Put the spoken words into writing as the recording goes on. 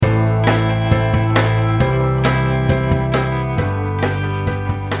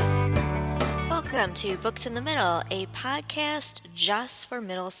Welcome to Books in the Middle, a podcast just for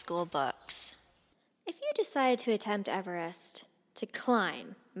middle school books. If you decide to attempt Everest, to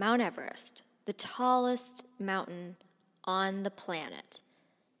climb Mount Everest, the tallest mountain on the planet,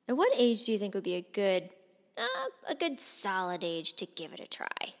 at what age do you think would be a good solid age to give it a try?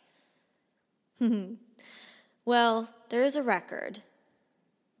 Well, there is a record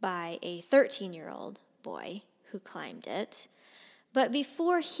by a 13-year-old boy who climbed it. But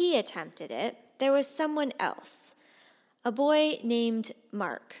before he attempted it, there was someone else, a boy named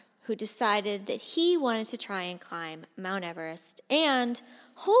Mark, who decided that he wanted to try and climb Mount Everest and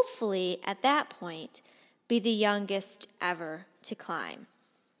hopefully at that point be the youngest ever to climb.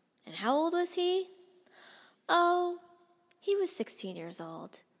 And how old was he? Oh, he was 16 years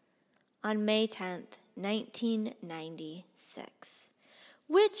old on May 10th, 1996,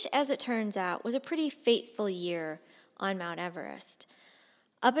 which, as it turns out, was a pretty fateful year on Mount Everest.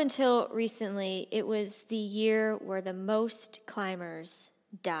 Up until recently, it was the year where the most climbers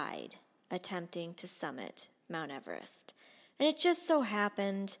died attempting to summit Mount Everest. And it just so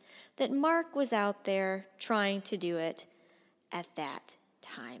happened that Mark was out there trying to do it at that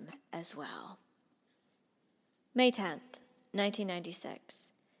time as well. May 10th, 1996.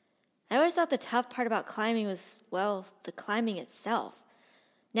 I always thought the tough part about climbing was, the climbing itself.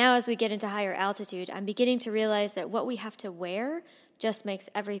 Now, as we get into higher altitude, I'm beginning to realize that what we have to wear just makes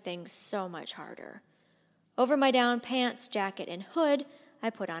everything so much harder. Over my down pants, jacket, and hood,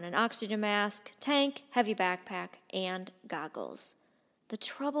 I put on an oxygen mask, tank, heavy backpack, and goggles. The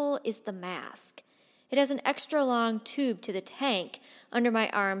trouble is the mask. It has an extra long tube to the tank under my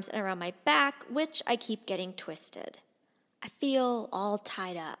arms and around my back, which I keep getting twisted. I feel all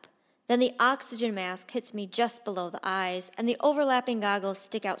tied up. Then the oxygen mask hits me just below the eyes, and the overlapping goggles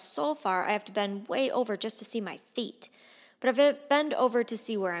stick out so far I have to bend way over just to see my feet. But if I bend over to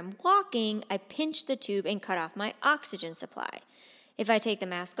see where I'm walking, I pinch the tube and cut off my oxygen supply. If I take the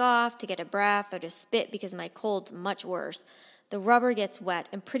mask off to get a breath or to spit because my cold's much worse, the rubber gets wet,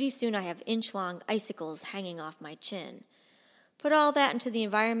 and pretty soon I have inch-long icicles hanging off my chin. Put all that into the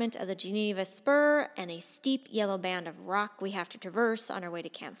environment of the Geneva Spur and a steep yellow band of rock we have to traverse on our way to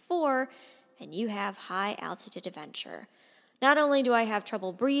Camp 4, and you have high-altitude adventure. Not only do I have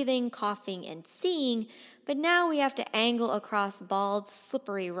trouble breathing, coughing, and seeing, but now we have to angle across bald,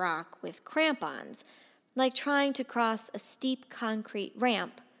 slippery rock with crampons, like trying to cross a steep concrete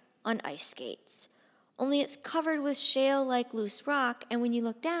ramp on ice skates. Only it's covered with shale-like loose rock, and when you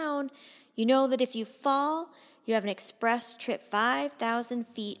look down, you know that if you fall, you have an express trip 5,000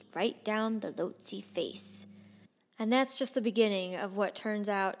 feet right down the Lhotse face. And that's just the beginning of what turns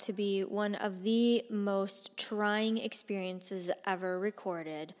out to be one of the most trying experiences ever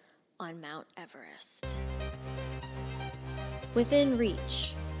recorded on Mount Everest. Within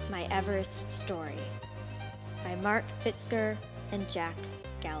Reach, My Everest Story by Mark Fitzger and Jack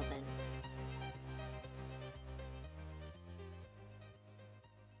Galvin.